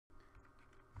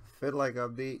Fiddler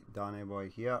update, Danny Boy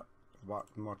here, back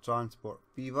with more Transport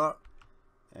Fever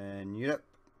in Europe.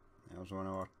 There's one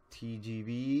of our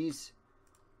TGVs.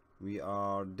 We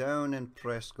are down in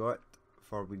Prescott,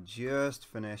 for we just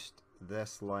finished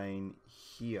this line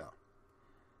here.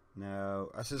 Now,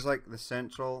 this is like the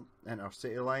central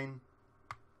Intercity line,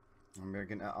 and we're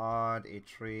going to add a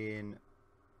train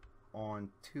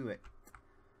onto it.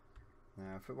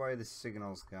 Now, if why the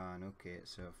signal's gone, okay,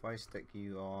 so if I stick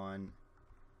you on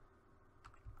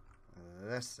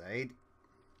this side,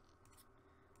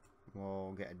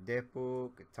 we'll get a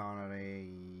depot, catenary,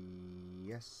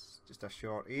 yes, just a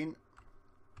short in.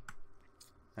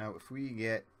 Now if we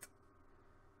get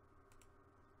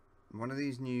one of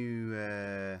these new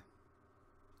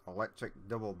electric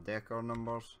double decker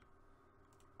numbers,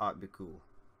 that'd be cool.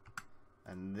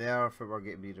 And therefore we're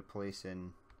going to be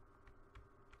replacing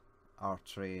our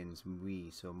trains,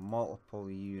 so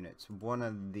multiple units, one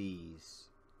of these.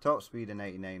 Top speed of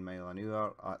 99 mile an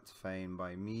hour, that's fine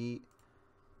by me.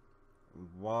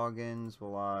 Wagons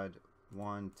will add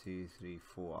 1, 2, 3,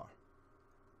 4.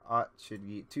 That should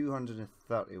get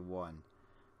 231.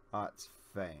 That's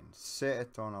fine. Set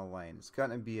it on a line. It's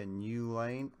going to be a new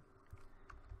line,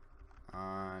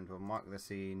 and we'll mark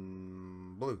this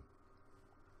in blue.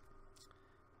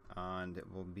 And it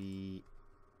will be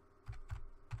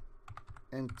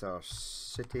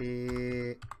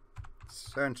Intercity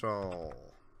Central.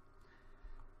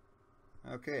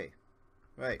 Okay,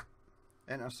 right,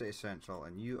 Intercity Central,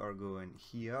 and you are going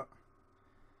here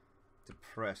to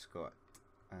Prescott,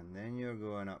 and then you're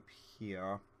going up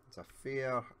here. It's a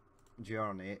fair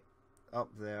journey up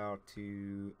there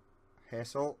to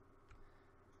Hessel,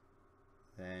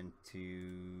 then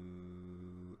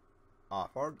to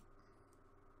Afford.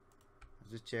 I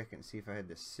was just checking to see if I had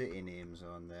the city names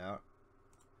on there.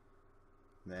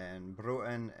 Then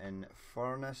Broughton and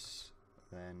Furness,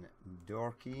 then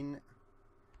Dorking,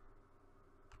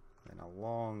 then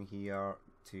along here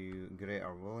to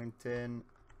Greater Wellington,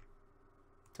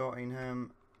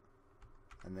 Tottenham,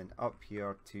 and then up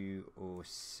here to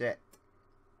Ossett,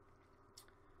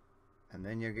 and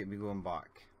then you're going to be going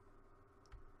back.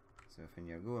 So when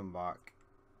you're going back,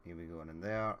 you'll be going in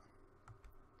there.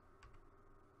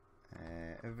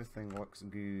 Everything looks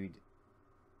good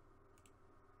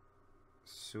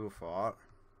so far.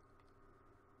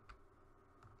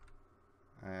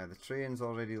 The train's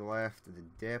already left the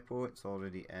depot, it's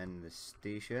already in the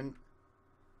station.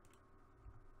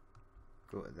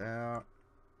 Go to there,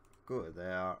 go to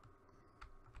there,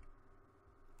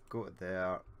 go to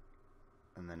there,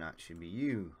 and then that should be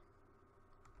you.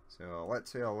 So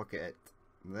let's say I'll look at it.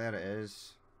 There it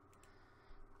is.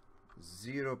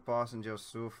 0 passengers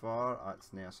so far,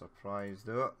 that's no surprise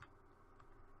though.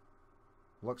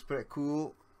 Looks pretty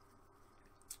cool.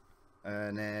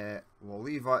 And we'll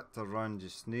leave that to run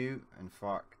just now. In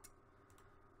fact,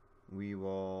 we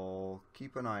will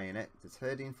keep an eye on it. It's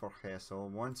heading for Hessel.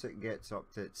 Once it gets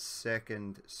up to its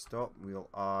second stop, we'll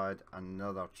add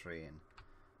another train.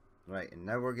 Right, and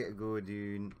now we're going to go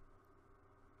down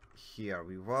here.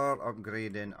 We were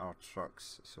upgrading our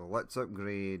trucks, so let's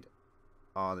upgrade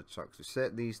the trucks. We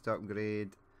set these to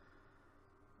upgrade.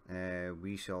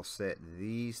 We shall set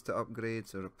these to upgrade.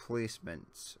 So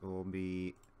replacements will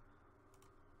be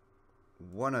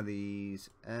one of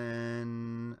these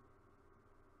in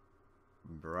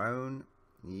brown.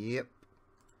 Yep,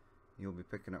 you'll be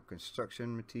picking up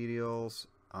construction materials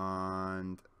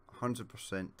and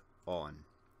 100% on.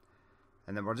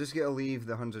 And then we're just going to leave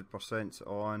the 100%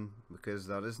 on because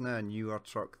there isn't a newer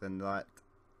truck than that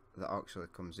actually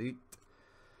comes out.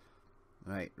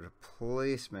 Right,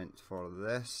 replacement for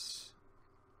this.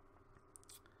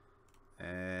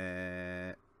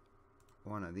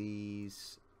 One of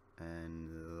these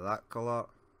and that colour.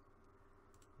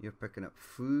 You're picking up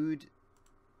food.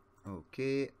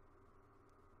 Okay.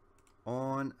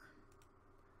 On.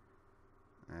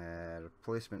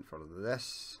 Replacement for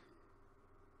this.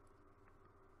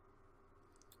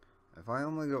 If I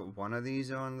only got one of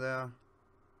these on there.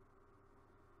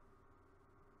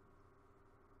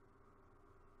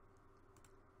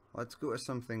 Let's go to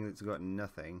something that's got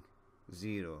nothing.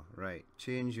 0. Right.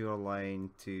 Change your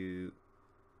line to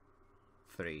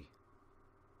 3.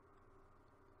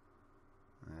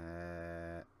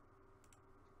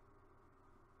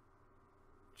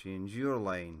 Change your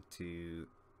line to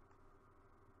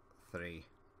 3.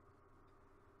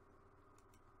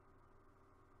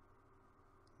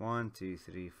 1, 2,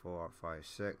 3, 4, 5,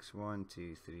 6. 1,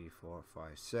 2, 3, 4, 5,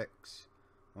 6.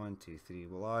 1, 2, 3.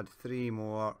 We'll add 3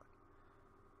 more.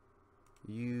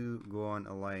 You go on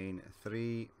to line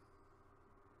 3,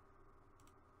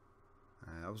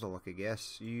 That was a lucky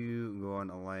guess. You go on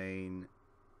to line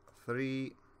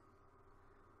 3.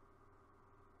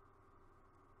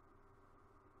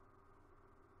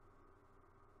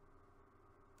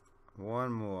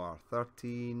 One more.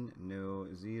 13. No.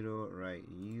 0. Right.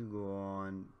 You go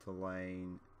on to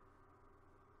line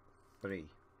 3.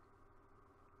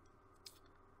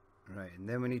 Right. And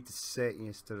then we need to set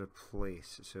you to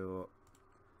replace. So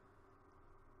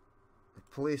the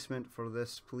placement for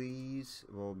this, please,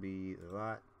 will be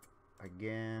that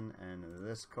again. And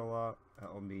this color,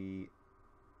 it'll be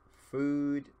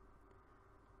food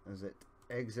as it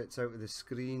exits out of the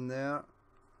screen there.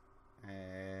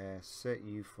 Set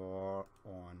you for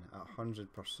on at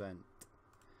 100%.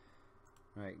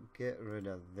 Right, get rid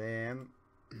of them.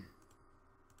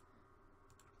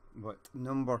 But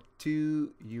number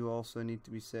 2, you also need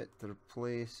to be set to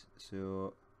replace.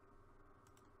 So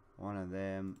one of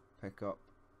them, pick up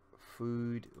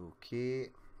food. Okay.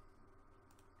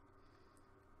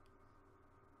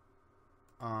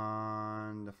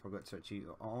 And I forgot to switch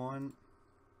you on.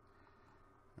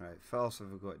 Right, first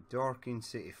we've got Dorking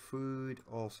City Food,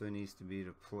 also needs to be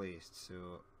replaced,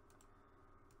 so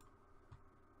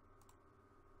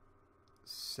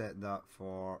set that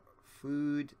for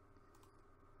food.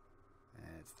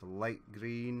 It's the light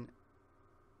green.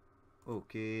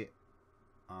 Okay,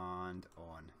 and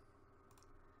on.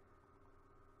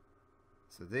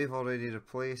 So they've already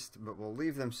replaced, but we'll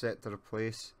leave them set to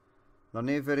replace. They're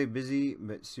not very busy,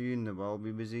 but soon they will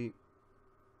be busy.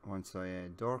 Once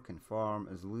Dorking Farm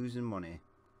is losing money.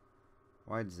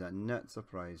 Why does that not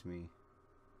surprise me?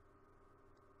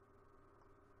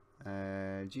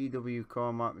 GW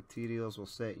Combat Materials will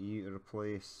set you to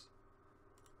replace.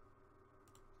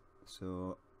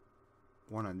 So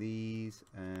one of these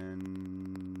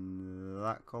and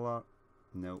that colour.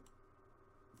 Nope.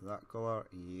 That colour.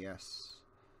 Yes.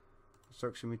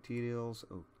 Construction Materials.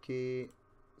 Okay.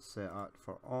 Set that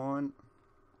for on.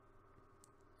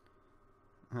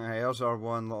 Here's our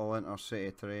one little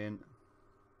intercity train.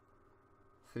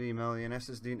 3 million. This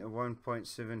is down to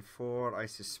 1.74. I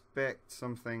suspect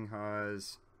something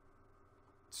has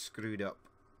screwed up.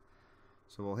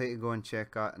 So we'll have to go and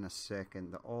check that in a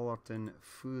second. The Allerton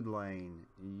Food Line.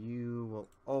 You will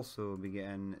also be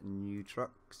getting new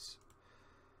trucks.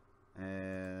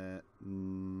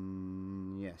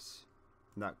 Yes.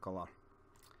 That colour.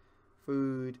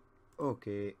 Food.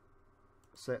 Okay.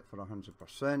 Set for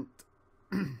 100%.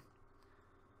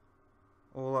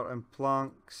 Oler and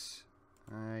Planks,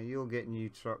 you'll get new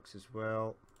trucks as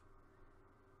well.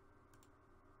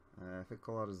 What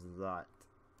colour is that?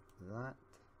 That?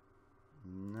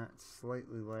 That's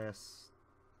slightly less.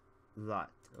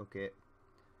 That, okay.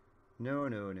 No,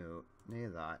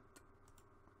 that.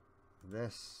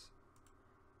 This.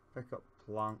 Pick up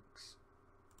Planks.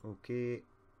 Okay.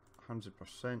 100%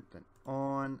 and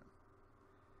on.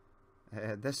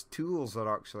 This tools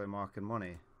are actually making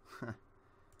money.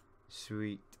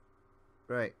 Sweet.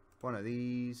 Right, one of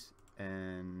these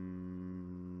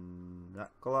and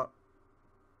that colour.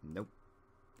 Nope.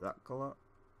 That colour.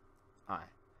 Aye.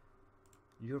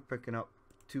 You're picking up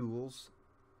tools.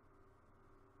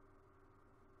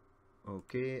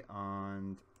 Okay,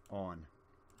 and on.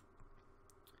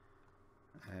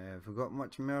 Have we got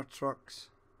much more trucks?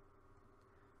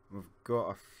 We've got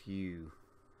a few.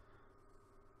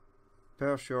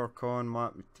 Pershore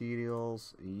Combat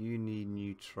Materials, you need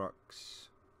new trucks.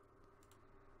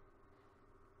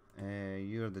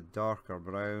 You're the darker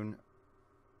brown.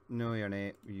 No, you're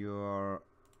not. You're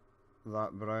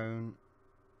that brown.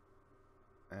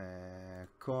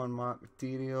 Combat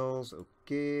Materials,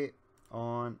 okay.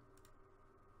 On.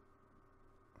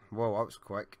 Whoa, that was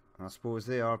quick. I suppose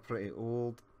they are pretty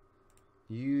old.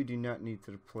 You do not need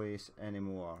to replace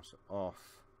anymore, so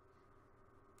off.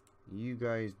 You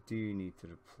guys do need to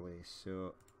replace,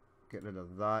 so get rid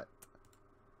of that.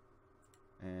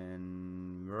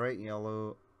 And bright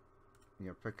yellow,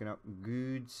 you're picking up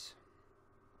goods.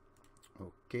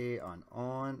 Okay, and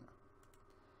on.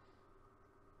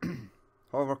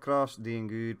 Hovercrafts doing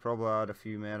good, probably add a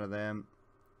few more of them.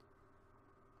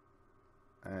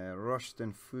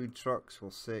 Rushton Food Trucks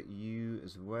will set you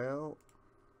as well.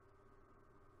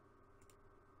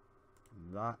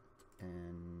 That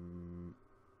and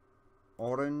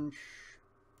orange.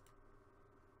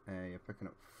 You're picking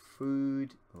up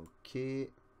food. Okay.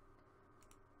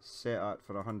 Set that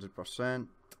for 100%.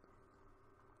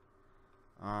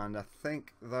 And I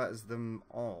think that is them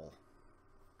all.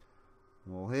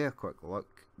 We'll have a quick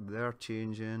look. They're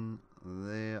changing.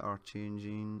 They are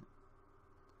changing.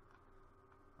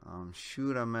 I'm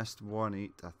sure I missed one.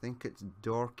 I think it's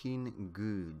Dorking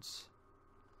Goods.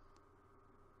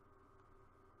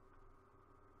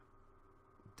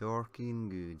 Dorking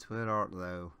goods, where art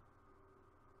thou?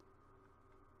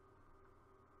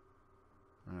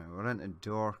 Alright, we're into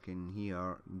Dorking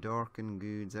here. Dorking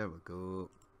goods, there we go.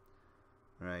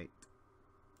 Right.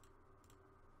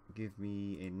 Give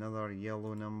me another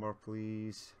yellow number,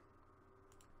 please.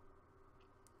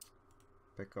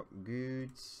 Pick up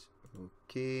goods.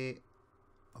 Okay.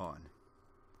 On.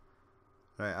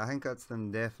 Right, I think that's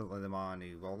them definitely the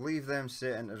money. We'll leave them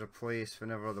sitting to replace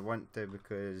whenever they want to,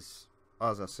 because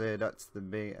as I said, that's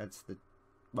the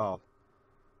well,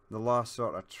 the last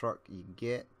sort of truck you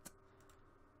get.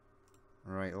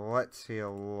 Right, let's have a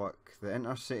look. The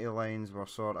intercity lines were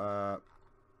sort of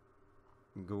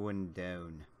going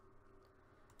down.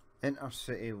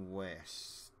 Intercity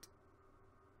West.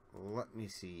 Let me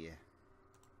see.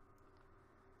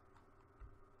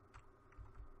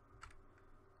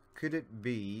 Could it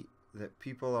be that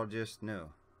people are just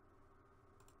no?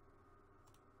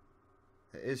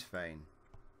 It is fine.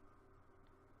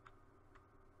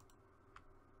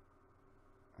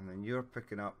 And then you're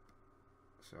picking up,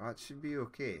 so that should be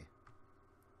okay.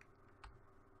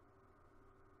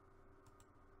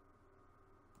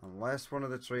 Unless one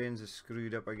of the trains is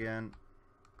screwed up again.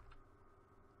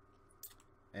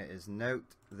 It is not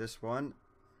this one.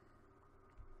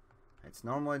 It's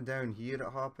normally down here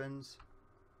it happens.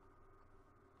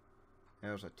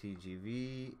 There's a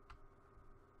TGV.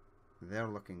 They're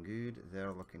looking good.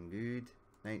 They're looking good.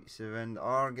 97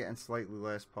 are getting slightly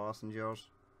less passengers.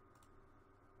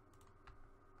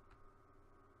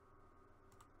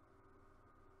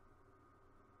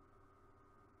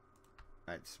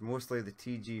 It's mostly the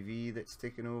TGV that's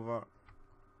taken over.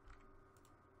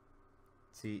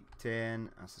 See, 10.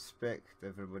 I suspect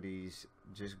everybody's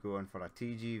just going for a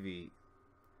TGV.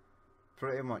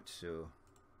 Pretty much so.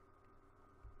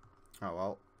 Oh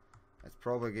well, it's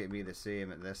probably going to be the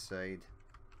same at this side.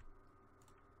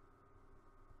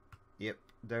 Yep,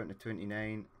 down to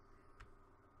 29.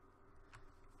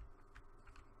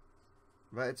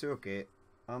 But it's okay,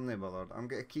 I'm not bothered. I'm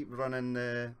going to keep running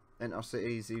the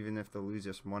intercities even if they lose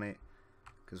us money,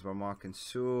 because we're making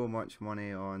so much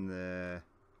money on the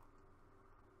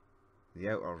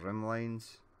outer rim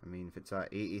lines. I mean, if it's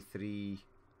at 87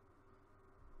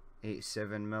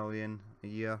 million a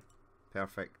year,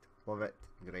 perfect. Love it.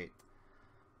 Great.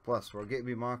 Plus, we're going to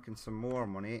be marking some more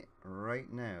money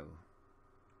right now.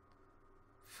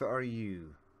 For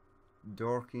you,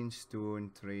 Dorking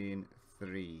Stone Train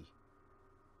 3.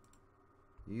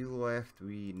 You left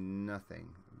we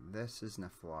nothing. This isn't a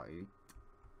flat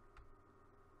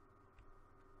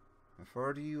out.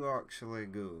 Where do you actually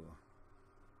go?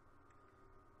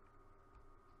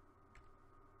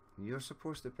 You're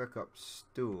supposed to pick up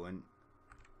stone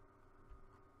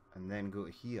and then go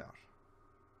to here.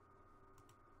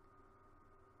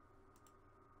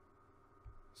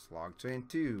 Slog Train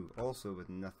 2, also with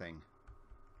nothing.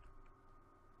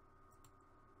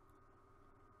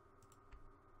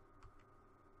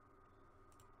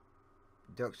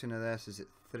 Deduction of this is at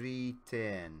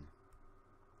 310.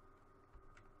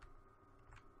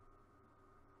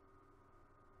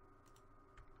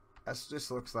 This just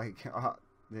looks like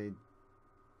the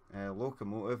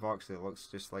locomotive actually looks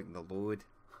just like the load.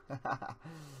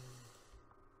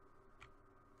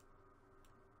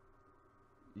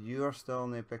 You're still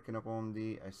not picking up on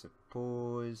the, I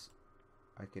suppose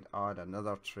I could add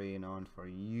another train on for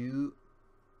you,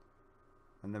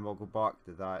 and then we'll go back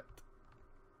to that.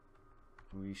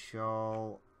 We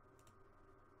shall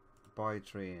buy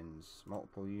trains,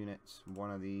 multiple units,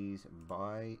 one of these,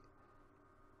 buy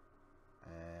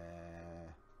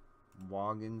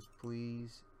wagons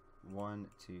please, 1,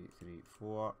 2, 3,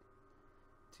 4,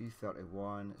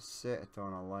 231, set it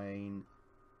on a line,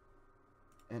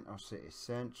 Intercity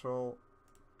Central,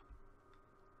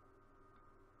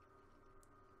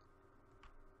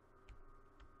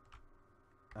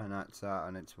 and that's that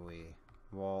on its way.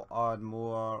 We'll add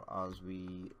more as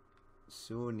we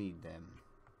so need them.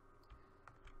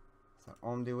 Is there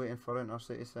somebody waiting for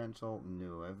Intercity Central?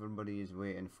 No, everybody is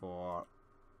waiting for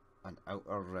an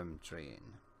outer rim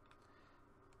train,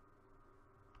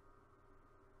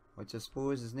 which I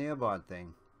suppose is not a bad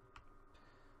thing.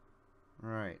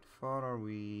 Right, far are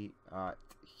we at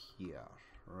here?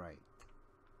 Right,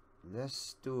 this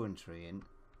stone train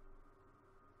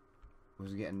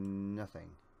was getting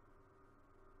nothing.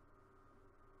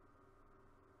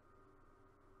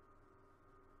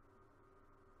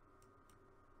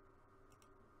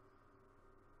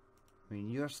 I mean,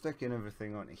 you're sticking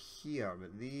everything onto here,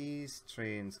 but these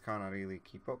trains can't really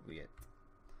keep up with it.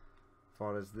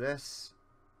 For as this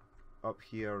up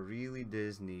here really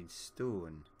does need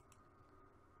stone.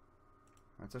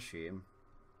 That's a shame.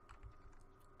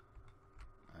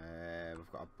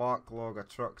 backlog of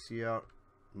trucks here,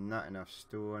 not enough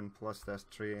stone, plus this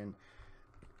train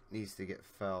needs to get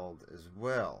filled as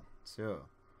well. So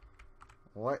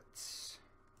let's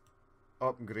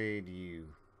upgrade you.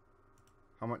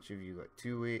 How much have you got?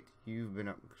 2 8. You've been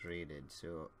upgraded.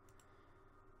 So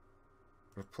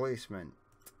replacement.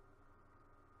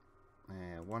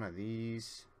 One of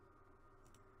these.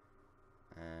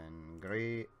 And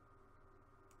grey.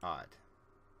 Add.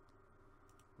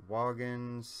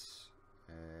 Wagons.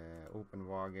 Open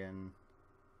wagon.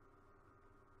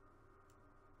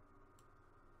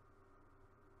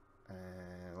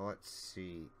 Let's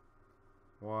see.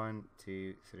 1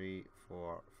 2 3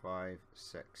 4 5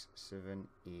 6 7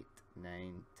 8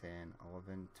 9 10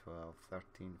 11 12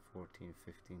 13 14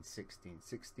 15 16.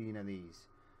 16 of these.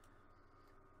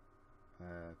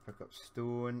 Pick up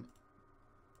stone.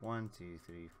 1 2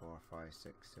 3 4 5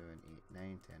 6 7 8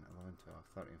 9 10 11 12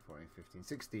 13 14 15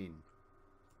 16.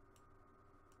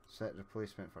 Set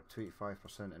replacement for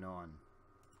 25% and on.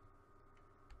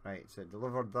 Right, so it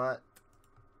delivered that,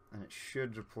 and it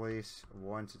should replace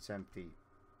once it's empty.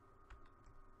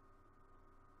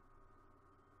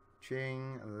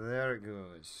 Ching, there it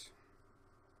goes.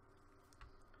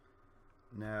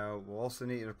 Now we'll also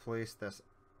need to replace this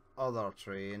other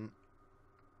train,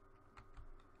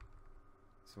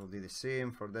 so we'll do the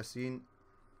same for this scene.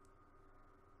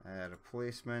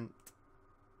 Replacement,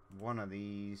 one of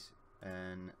these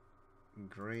in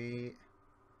grey.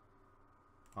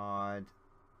 Add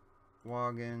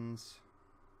wagons.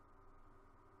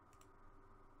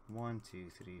 1 2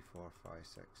 3 4 5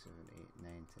 6 7 8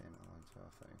 9 10 11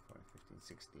 12 13 14 15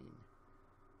 16.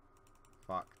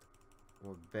 Fact,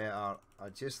 we're better. I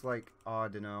just like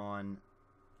adding on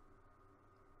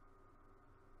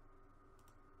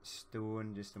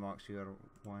stone just to make sure.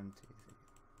 1 2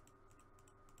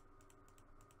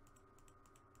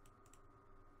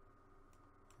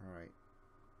 3. Alright,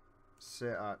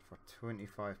 set at for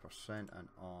 25% and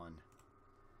on.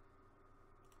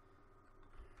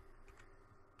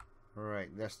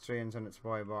 Right, this train's on its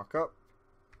way back up.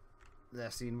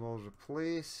 This scene will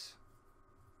replace.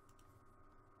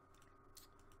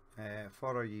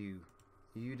 For you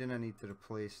didn't need to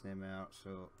replace them out,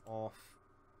 so off.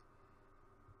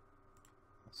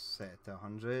 I'll set it to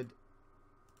 100.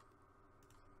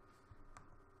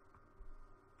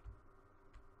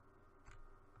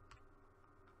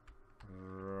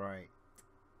 Right,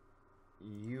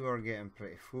 you are getting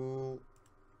pretty full.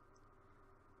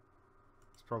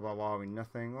 It's probably allowing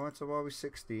nothing. Oh, it's allowing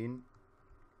 16.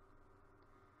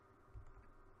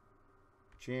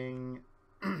 Ching.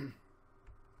 And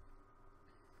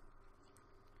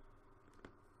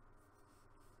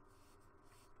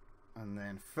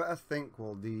then what I think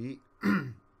we'll do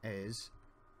is,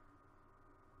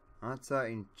 that's that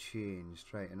in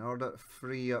changed, right? In order to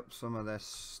free up some of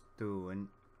this stone.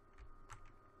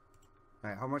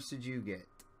 Right, how much did you get?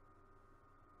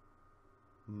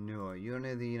 No, you're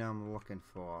not the one I'm looking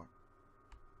for.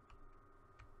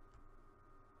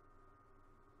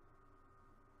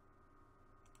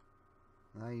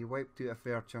 You wiped out a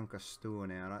fair chunk of stone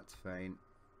there, that's fine.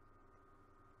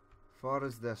 Far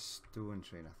as this stone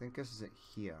train, I think this is it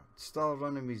here. It's still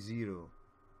running me 0.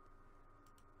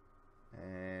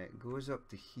 It goes up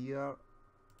to here.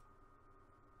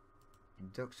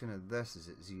 Production of this is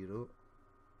at 0.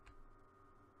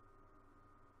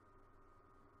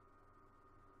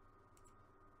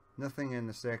 Nothing in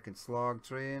the second slog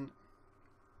train.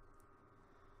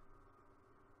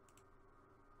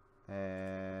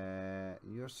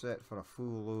 You're set for a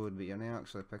full load, but you're not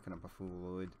actually picking up a full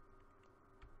load.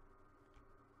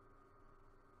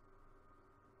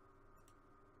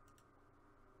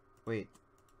 Wait.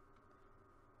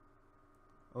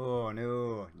 Oh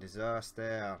no,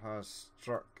 disaster has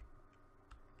struck.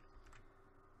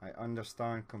 I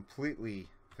understand completely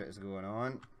what is going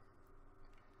on.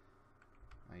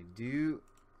 I do.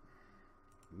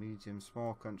 Medium,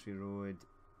 small country road.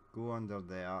 Go under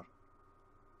there.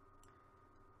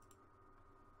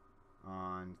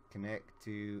 And connect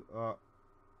to... oh.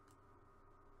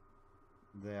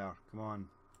 There, come on.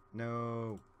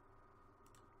 No.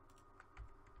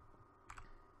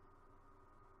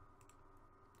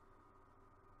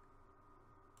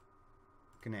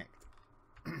 Connect.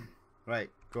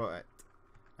 Right, got it.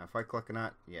 Now if I click on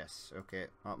that, yes, okay,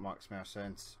 that makes more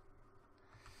sense.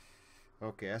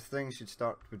 Okay, this thing should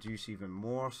start to produce even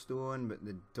more stone, but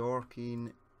the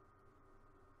Dorking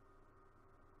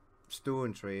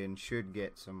stone train should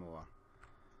get some more.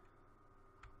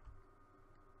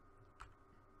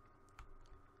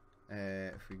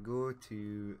 If we go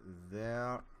to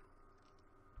there,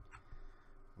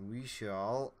 we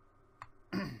shall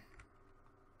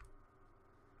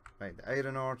Right, the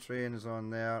iron ore train is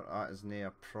on there. That is no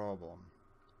problem.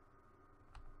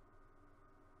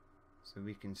 So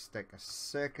we can stick a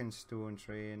second stone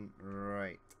train.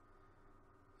 Right.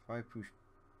 If I push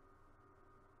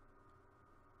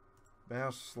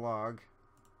there's slag.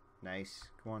 Nice.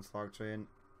 Come on, slag train.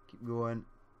 Keep going.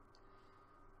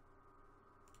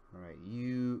 Alright,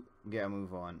 you get a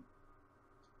move on.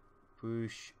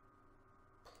 Push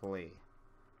play. In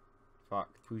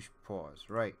fact, push pause.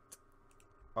 Right.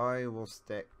 I will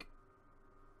stick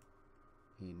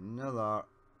another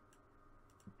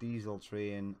diesel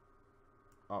train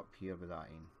up here with that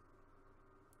in.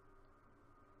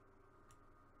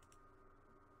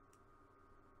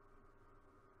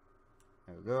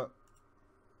 There we go.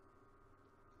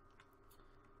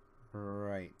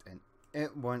 Right, and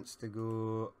it wants to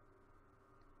go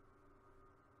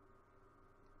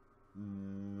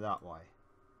that way.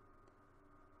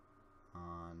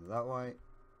 And that way.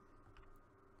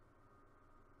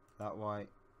 That way.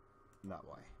 That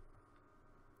way.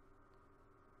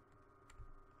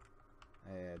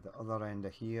 The other end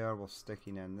of here, we're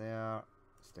sticking in there.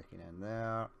 Sticking in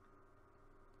there.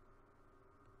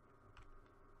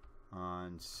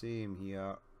 And same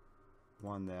here.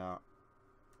 One there.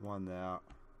 One there.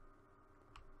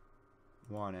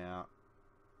 One there.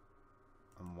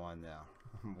 And one there.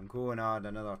 We'll go and add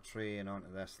another train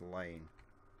onto this line,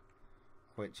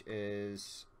 which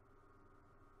is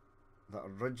the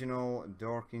original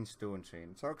Dorking stone train.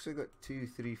 It's actually got 2,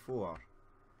 3, 4.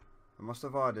 I must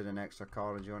have added an extra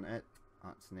carriage on it.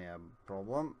 That's no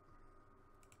problem.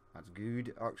 That's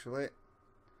good, actually.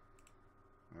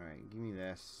 Right, give me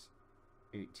this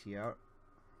out here.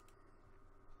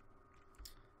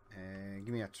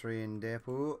 Give me a train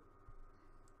depot.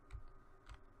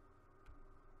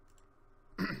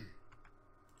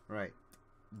 Right,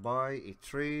 buy a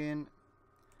train,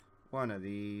 one of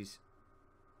these,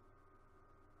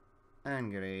 and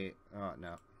great, oh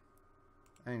no,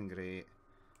 and great,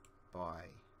 buy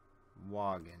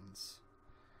wagons.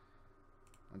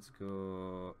 Let's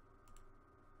go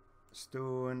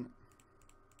stone.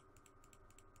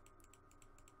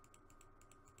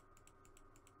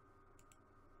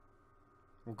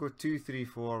 We'll go 2, 3,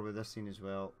 4 with this thing as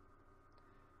well.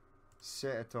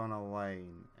 Set it on a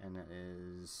line, and it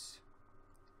is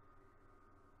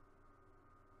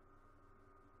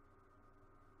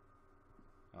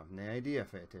I've no idea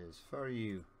if it is for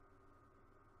you.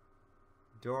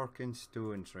 Dorking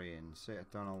stone train. Set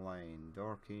it on a line.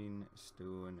 Dorking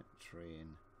stone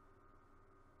train.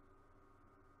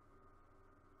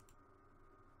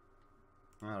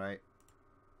 Alright.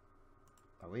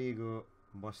 Away you go,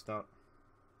 Buster.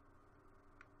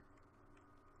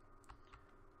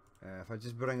 If I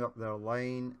just bring up their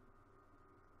line,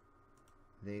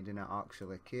 they do not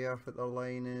actually care what their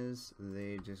line is,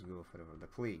 they just go for whatever they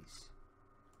please.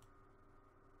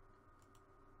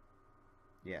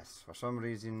 Yes, for some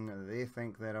reason they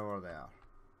think they're over there.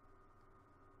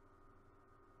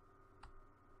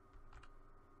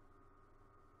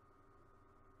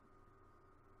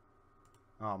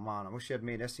 Oh man, I wish I'd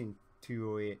made this in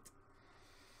 208.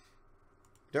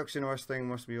 Production of this thing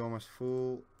must be almost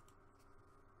full.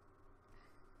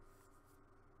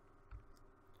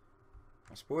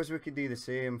 I suppose we could do the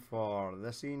same for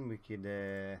this scene. We could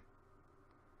get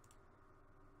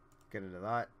rid of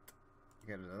that.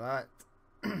 Get rid of that.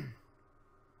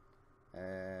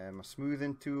 My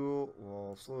smoothing tool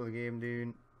will slow the game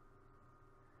down.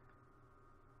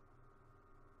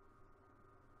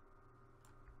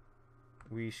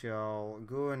 We shall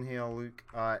go and here look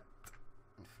at,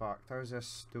 in fact, how's this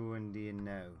stone doing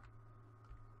now?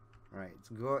 Right, it's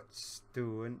got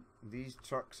stone. These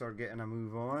trucks are getting a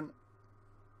move on.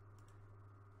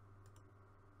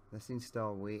 This thing's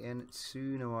still waiting.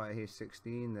 Soon I want to hear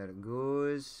 16. There it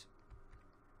goes.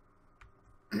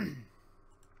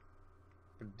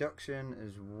 Production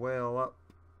is well up.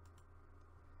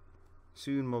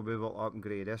 Soon we'll be able to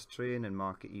upgrade this train and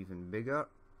make it even bigger.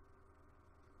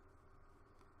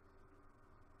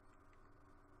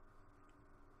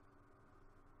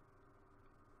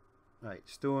 Right,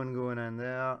 stone going in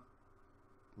there.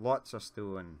 Lots of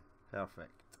stone.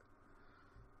 Perfect.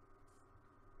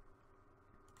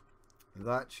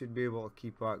 That should be able to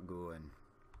keep that going.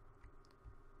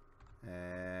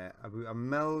 About 1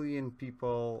 million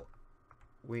people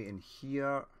waiting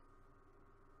here.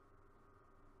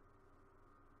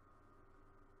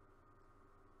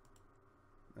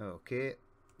 Okay,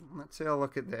 let's have a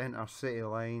look at the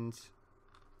intercity lines.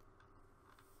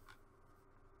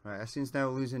 Right, this thing's now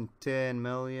losing 10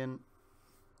 million.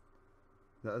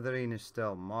 The other one is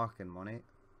still making money.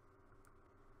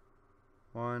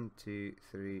 1, 2,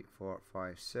 3, 4,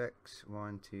 5, 6.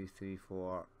 1, 2, 3,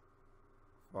 4,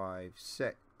 5,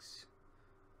 6.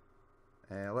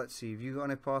 Let's see, have you got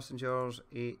any passengers?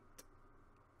 8,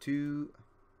 2.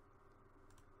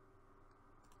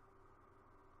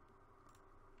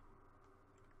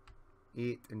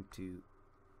 8 and 2.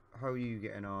 How are you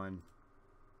getting on?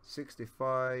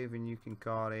 65, and you can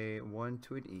carry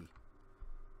 120.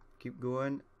 Keep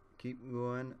going, keep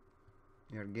going.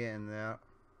 You're getting there.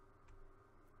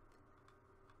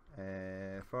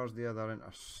 Where's the other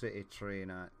intercity train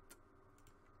at?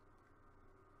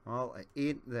 Well, it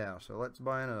ain't there, so let's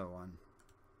buy another one.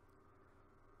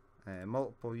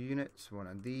 Multiple units, one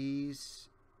of these,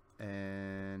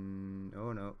 and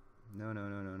oh no, no, no,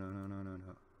 no, no, no, no, no, no,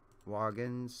 no.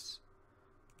 Wagons.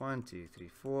 1, 2, 3,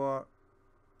 4.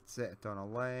 Set it on a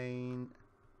line.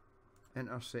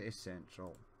 Intercity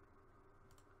Central.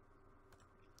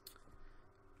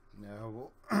 Now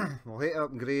we'll hit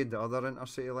upgrade the other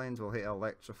intercity lines. We'll hit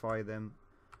electrify them,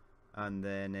 and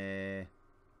then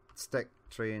stick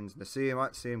trains the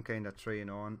same kind of train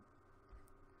on.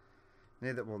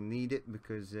 Now that we'll need it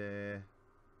because the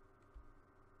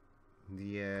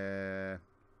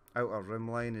outer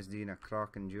rim line is doing a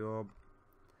cracking job.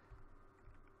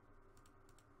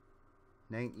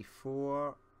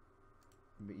 94,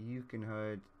 but you can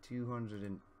have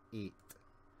 208.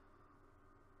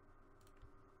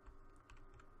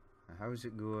 How's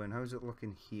it going? How's it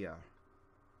looking here?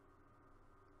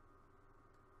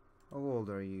 How old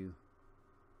are you?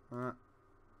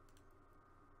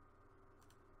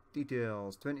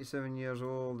 Details. 27 years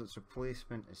old. Its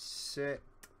replacement is set.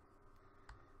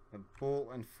 The bolt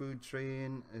and food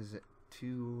train is at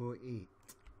 208.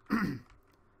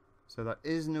 So there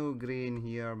is no grain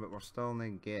here, but we're still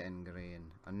not getting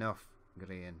grain. Enough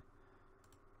grain.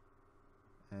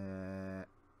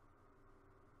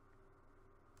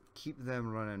 Keep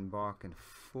them running back and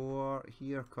forth.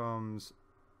 Here comes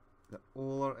the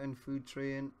Oler and food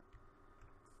train.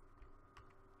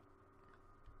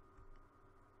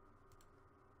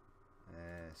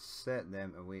 Set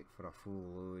them to wait for a full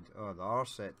load. Oh, they are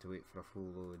set to wait for a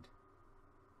full load.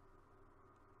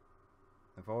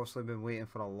 They've obviously been waiting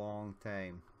for a long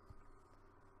time.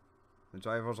 The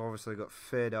drivers obviously got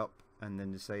fed up and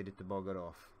then decided to bugger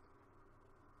off.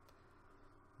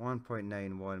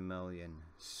 1.91 million.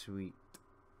 Sweet.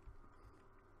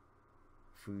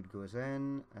 Food goes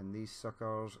in and these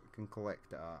suckers can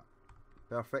collect it at.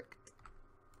 Perfect.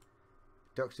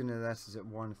 Reduction of this is at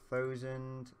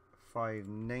 1,000,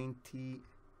 590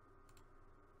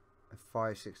 and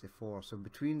 564. So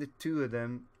between the two of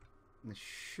them, they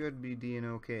should be doing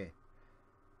okay.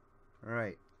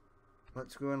 Right.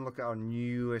 Let's go and look at our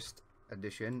newest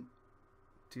addition.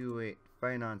 208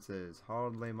 finances.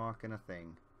 Hardly marking a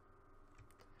thing.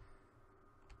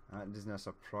 That doesn't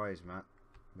surprise me,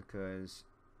 because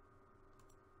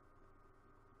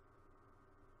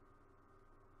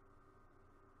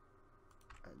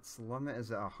its limit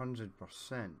is at 100%.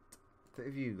 What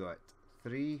have you got?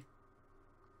 3.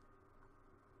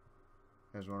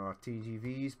 There's one of our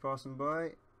TGVs passing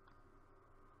by.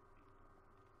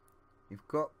 You've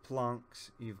got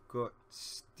planks, you've got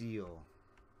steel.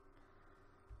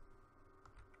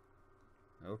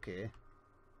 Okay.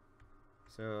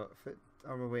 So, what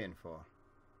are we waiting for?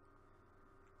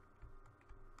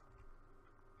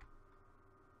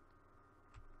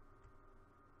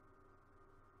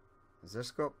 Has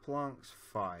this got planks?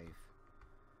 5.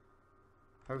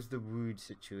 How's the wood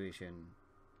situation?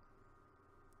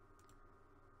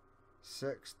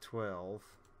 6, 12.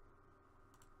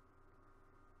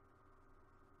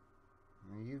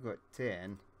 Well, you got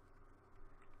 10.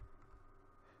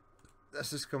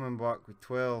 This is coming back with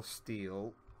 12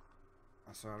 steel.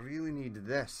 So I really need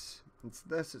this. It's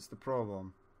the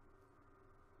problem.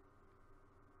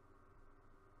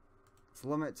 Its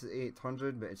limit's at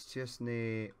 800, but it's just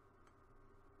nae.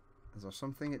 Is there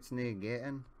something it's nae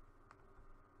getting?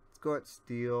 It's got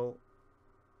steel.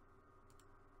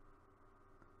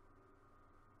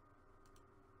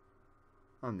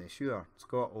 I'm not sure. It's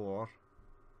got ore.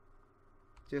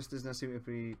 Just doesn't seem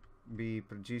to be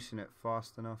producing it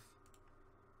fast enough.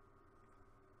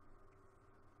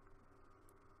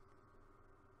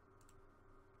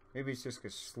 Maybe it's just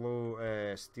because steel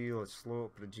is slow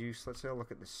to produce. Let's have a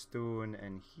look at the stone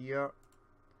in here.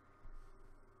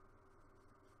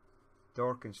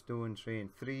 Dark and stone train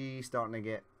 3, starting to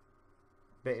get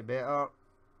a bit better.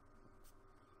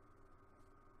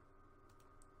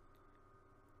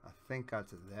 I think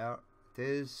that's it there. It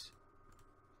is.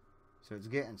 So it's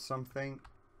getting something.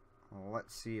 Well,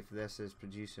 let's see if this is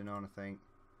producing anything.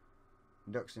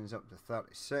 Reduction's up to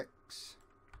 36.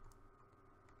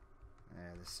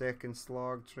 The second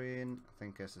slog train, I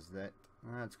think this is that.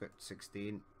 It's got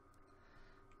 16.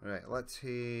 Right, let's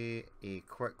have a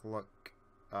quick look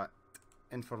at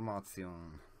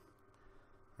information.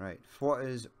 Right, what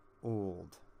is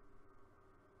old?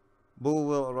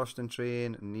 Bullwheel Ruston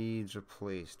train needs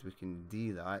replaced. We can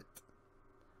do that.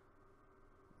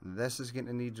 This is going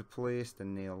to need replaced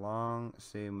and nail long.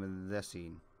 Same with this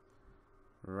scene.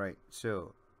 Right,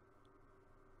 so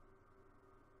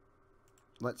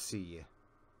let's see you.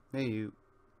 Hey you.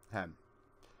 Him.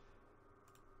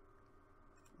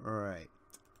 Right.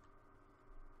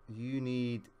 You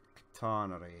need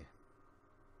catenary.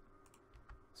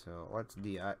 So let's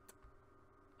do that.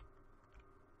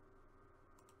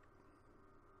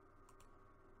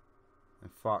 In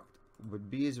fact, would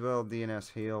be as well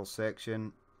DNS Hail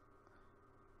section.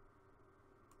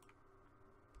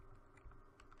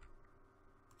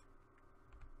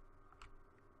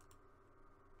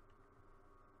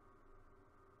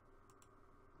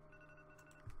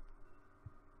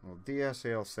 Well,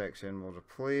 DSL section will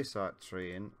replace that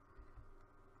train.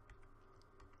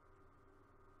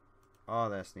 All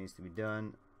this needs to be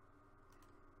done.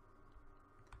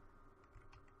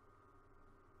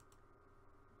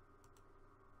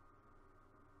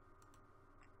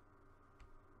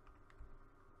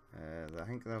 I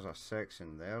think there's a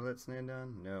section there that's not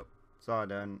done. Nope, it's all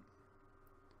done.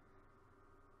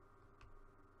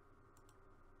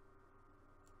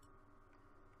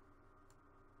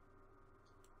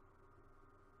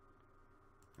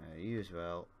 You as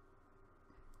well.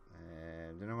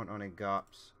 Don't want any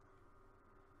gaps.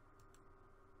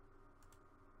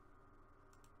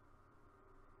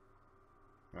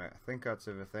 Right, I think that's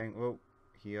everything. Whoa,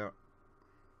 here.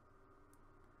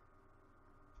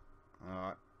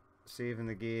 Alright, saving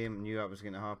the game. Knew that was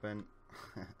going to happen.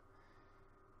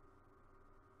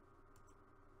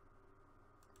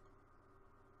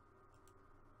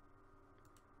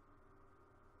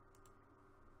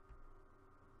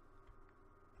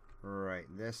 Right,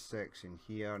 this section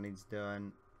here needs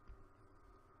done.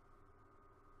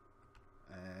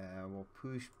 We'll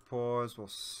push pause. We'll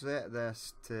set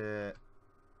this to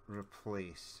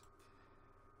replace.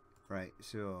 Right,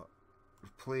 so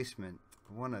replacement.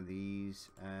 One of these,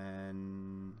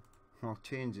 and I'll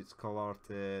change its colour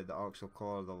to the actual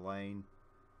colour of the line.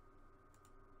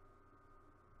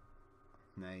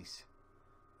 Nice.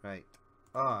 Right,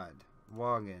 add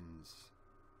wagons.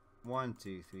 1,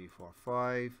 2, 3, 4,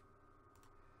 5.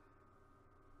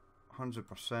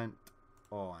 100%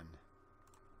 on.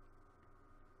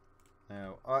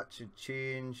 Now that should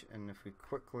change, and if we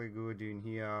quickly go down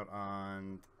here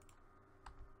and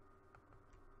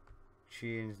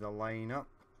change the line up,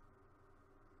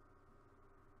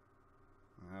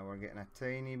 now we're getting a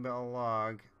tiny bit of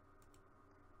lag.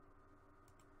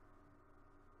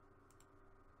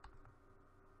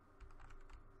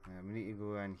 We need to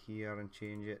go in here and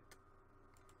change it.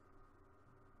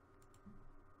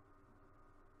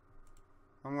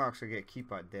 I'm gonna actually get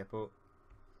keep at depot.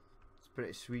 It's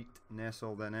pretty sweet,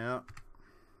 nestled in there.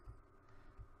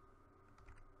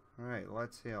 Right,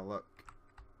 let's have a look.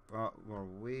 Oh, we're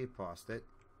way past it.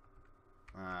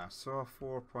 Saw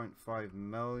 4.5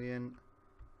 million.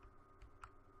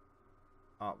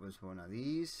 That was one of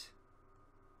these.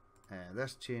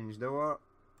 This changed over.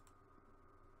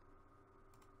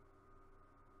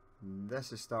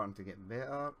 This is starting to get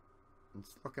better.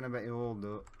 It's looking a bit old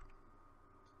though.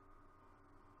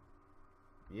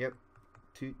 Yep,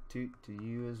 toot toot to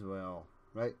you as well.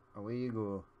 Right, away you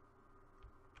go.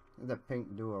 The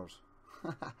pink doors.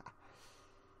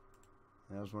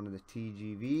 There's one of the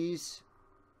TGVs.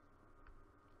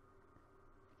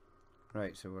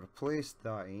 Right, so we'll replace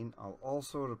that in. I'll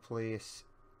also replace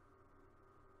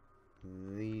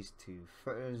these two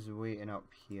footers waiting up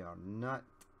here. Not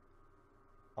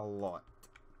a lot.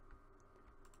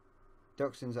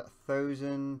 Duxton's at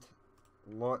 1,000.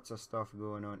 Lots of stuff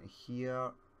going on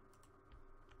here.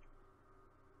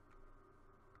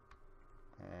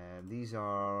 These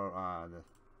are the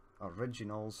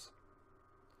originals.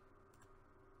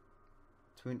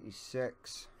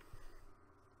 26.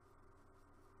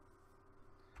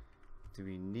 Do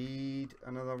we need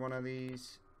another one of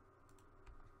these?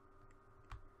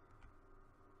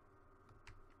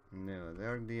 No,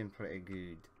 they're doing pretty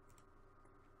good.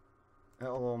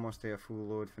 It'll almost do a full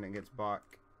load when it gets back.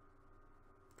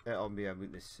 It'll be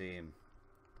about the same.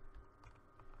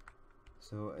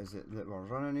 So is it that we're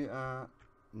running out of?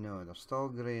 No, there's still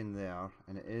grain there,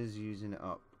 and it is using it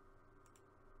up.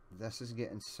 This is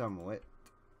getting somewhat.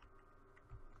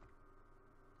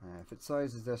 If it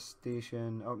sizes this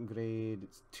station, upgrade,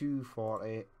 it's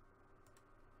 240.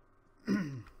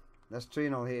 This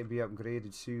train will have to be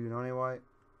upgraded soon anyway.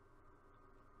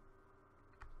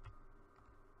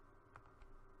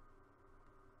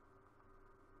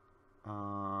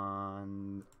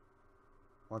 And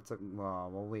what's it? Well,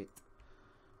 we'll wait.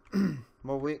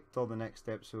 We'll wait till the next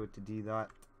episode to do that.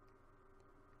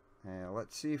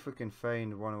 Let's see if we can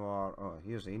find one of our. Oh,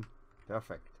 here's Ian.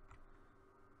 Perfect.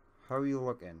 How are you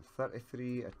looking?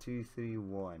 33, a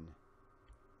 231.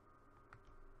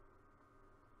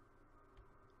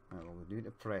 Right, we'll do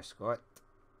to Prescott.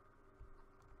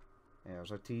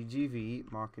 There's a TGV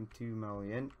marking 2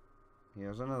 million.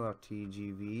 Here's another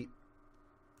TGV.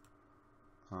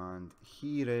 And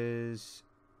here is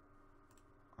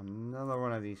another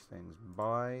one of these things.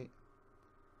 Buy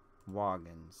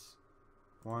wagons.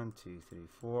 1, 2, 3,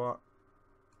 4.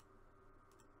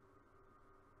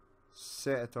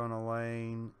 Set it on a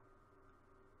line.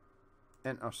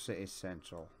 Intercity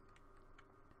Central.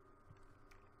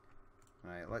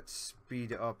 Right, let's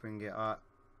speed it up and get that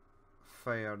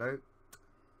fired out.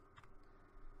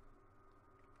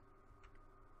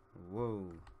 Whoa.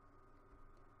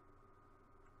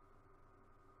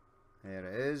 There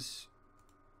it is.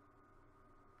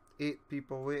 8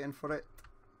 people waiting for it.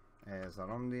 There's a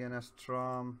Rumdy in this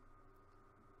tram.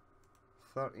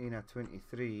 13 of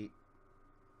 23.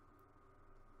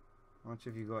 How much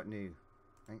have you got now?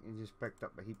 I think you just picked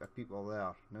up a heap of people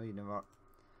there. No, you never.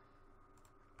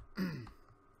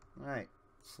 Right,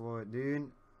 slow it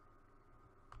down.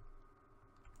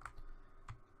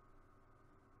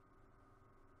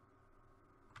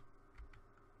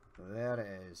 There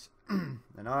it is. And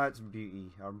that's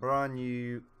beauty. Our brand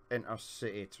new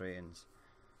intercity trains.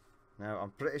 Now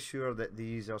I'm pretty sure that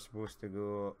these are supposed to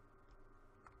go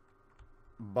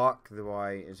back the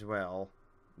way as well,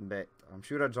 but I'm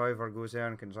sure a driver goes there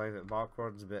and can drive it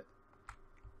backwards, but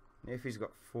if he's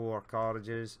got 4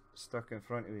 carriages stuck in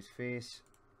front of his face,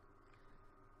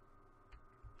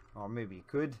 or maybe he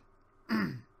could.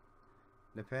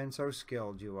 Depends how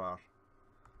skilled you are.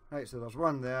 Right, so there's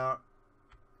one there.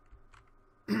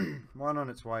 One on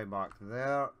its way back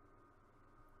there.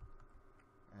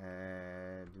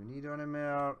 Do we need any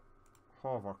more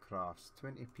hovercrafts?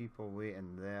 20 people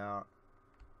waiting there.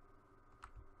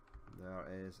 There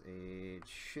is a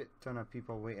shit ton of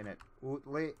people waiting at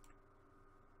Oatley.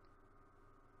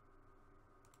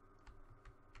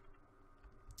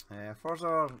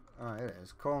 Further, it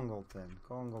is Congleton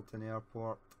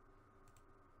Airport.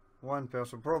 One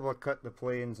person probably cut the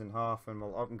planes in half and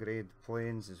will upgrade the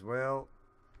planes as well.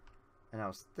 And I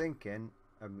was thinking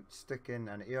about sticking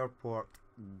an airport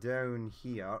down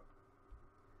here,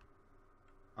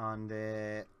 and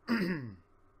in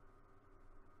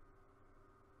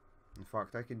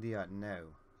fact I could do that now.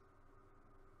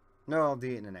 No, I'll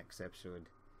do it in the next episode.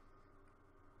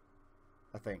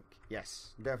 I think.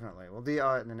 Yes, definitely. We'll do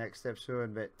that in the next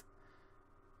episode, but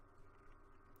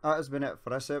that has been it for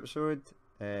this episode.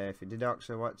 If you did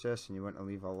actually watch this and you want to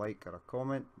leave a like or a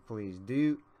comment, please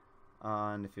do.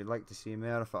 And if you'd like to see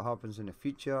more if it happens in the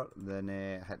future, then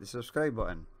hit the subscribe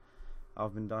button.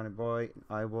 I've been Danny Boy, and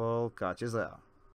I will catch you later.